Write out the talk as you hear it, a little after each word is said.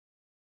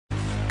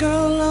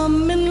Girl,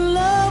 I'm in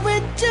love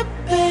with you,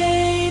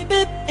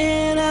 baby,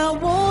 and I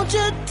want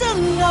you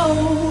to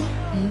know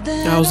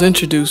that I was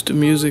introduced to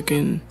music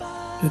in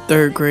the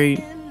 3rd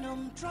grade.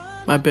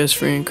 My best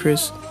friend,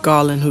 Chris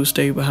Garland, who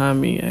stayed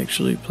behind me,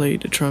 actually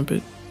played the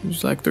trumpet. He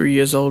was like 3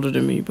 years older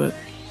than me, but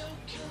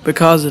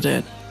because of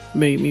that,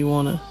 made me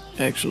want to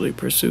actually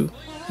pursue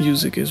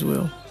music as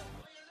well.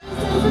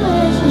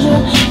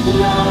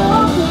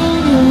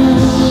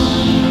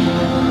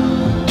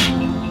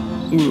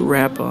 We would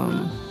rap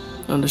on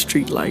the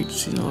street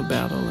lights, you know,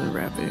 battle and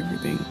rap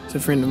everything. It's a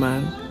friend of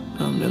mine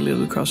that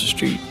lived across the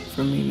street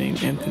from me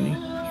named Anthony.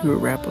 He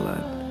would rap a lot.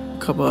 A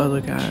couple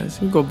other guys.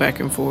 We go back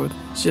and forth.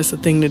 It's just a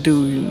thing to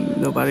do.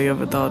 Nobody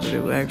ever thought that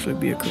it would actually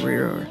be a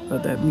career or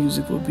that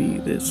music would be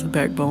this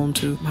backbone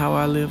to how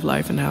I live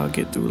life and how I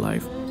get through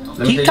life.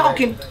 Keep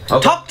talking. Okay.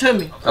 Talk to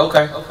me.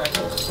 Okay.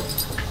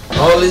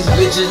 All these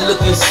bitches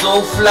looking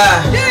so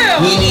fly.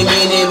 Yeah. Meeny,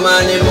 meeny,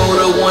 miny,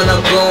 motor one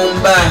I'm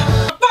gon' buy.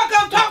 What the fuck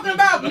I'm talking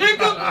about,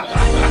 nigga?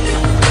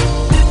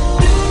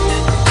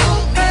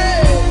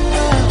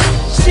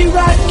 she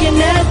rockin'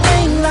 that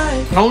thing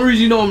like. The only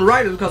reason you know I'm a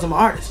writer is because I'm an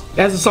artist.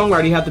 As a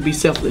songwriter, you have to be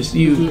selfless.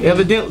 You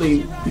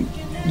evidently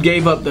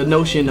gave up the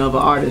notion of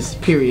an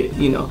artist, period.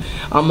 You know,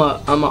 I'm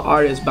an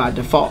artist by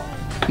default,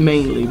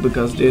 mainly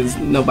because there's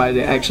nobody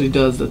that actually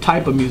does the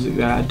type of music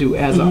that I do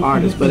as an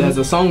artist. But as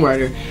a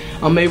songwriter,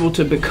 I'm able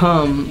to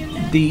become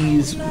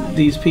these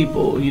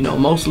people. You know,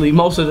 most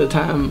of the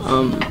time,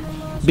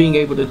 being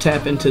able to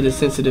tap into the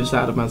sensitive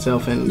side of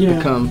myself and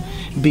become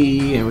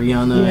B and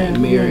Rihanna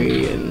and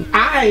Mary and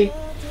I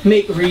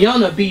make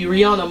Rihanna be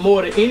Rihanna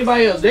more than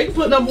anybody else. They can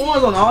put number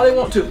ones on all they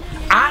want to.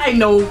 I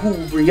know who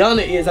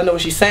Rihanna is. I know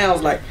what she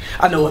sounds like.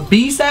 I know what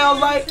B sounds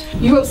like.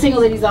 You wrote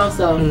Single Ladies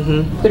also.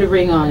 Put a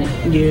ring on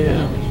it.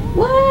 Yeah.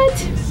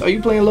 What? Are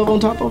you playing Love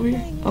on Top over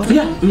here?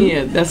 Yeah.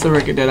 Yeah, that's the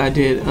record that I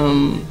did.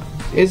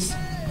 It's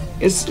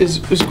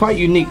quite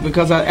unique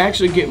because I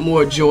actually get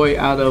more joy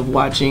out of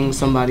watching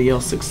somebody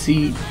else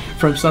succeed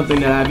from something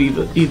that I've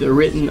either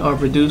written or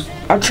produced.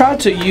 I try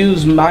to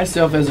use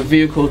myself as a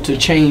vehicle to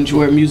change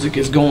where music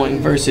is going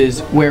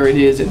versus where it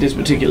is at this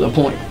particular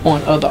point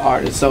on other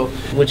artists. So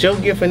with your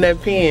gift and that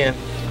pen,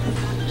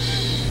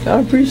 I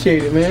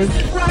appreciate it, man.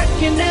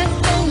 Rockin' that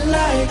thing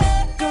like.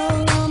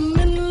 Girl, I'm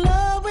in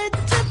love with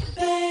you,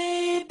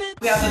 baby.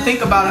 We have to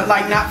think about it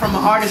like not from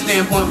an artist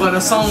standpoint, but a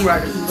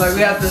songwriter. Like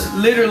we have to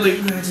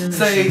literally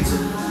say,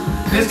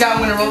 this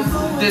guy went and wrote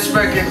this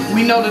record.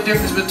 We know the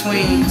difference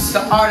between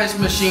the artist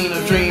machine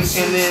of dreams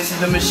and then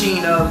the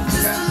machine of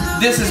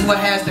this is what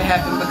has to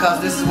happen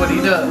because this is what he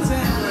does.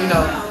 You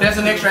know, there's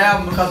an extra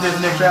album because there's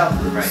an extra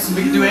album. Right.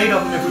 We can do 8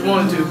 of them if we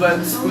wanted to, but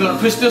we're gonna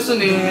push this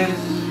one in,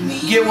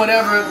 get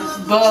whatever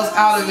buzz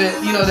out of it,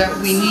 you know, that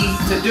we need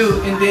to do,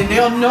 and then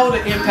they'll know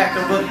the impact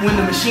of when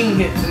the machine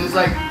hits, and it's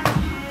like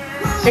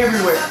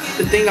everywhere.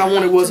 The thing I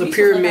wanted was a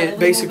pyramid,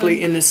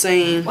 basically in the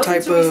same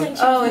type of.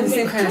 Oh, in the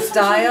same kind of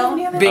style?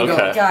 Bingo.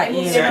 Okay. Got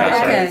you.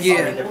 Okay.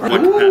 Yeah.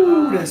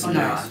 Ooh, that's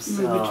nice.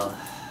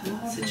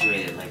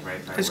 Situated like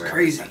right by That's where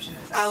crazy. reception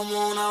is. I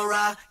wanna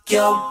rock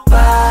your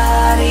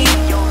body,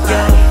 your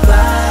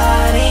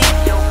body,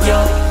 your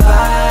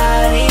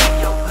body.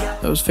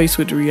 I was faced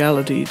with the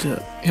reality to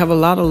have a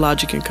lot of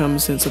logic and common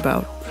sense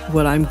about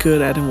what I'm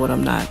good at and what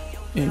I'm not,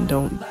 and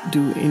don't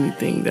do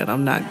anything that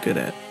I'm not good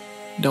at.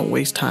 Don't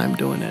waste time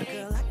doing that,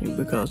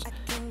 because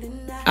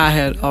I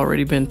had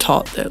already been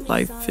taught that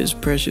life is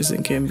precious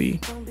and can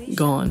be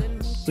gone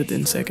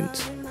within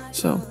seconds.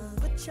 So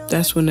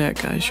that's when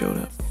that guy showed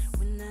up.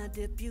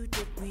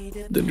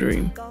 The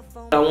dream.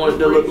 I want it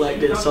to look like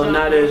this, so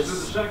not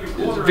as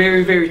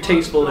very, very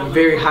tasteful and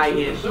very high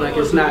end. Like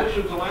it's not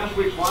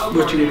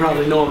what you would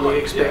probably normally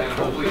expect.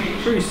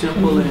 Pretty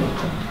simple and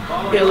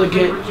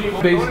elegant,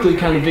 basically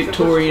kind of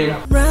Victorian.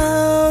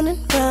 Round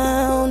and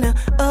round, now,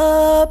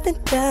 up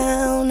and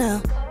down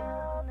now.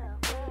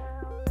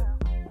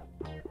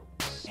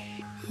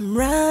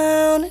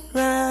 Round and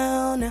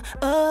round, now,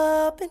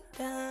 up and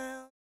down.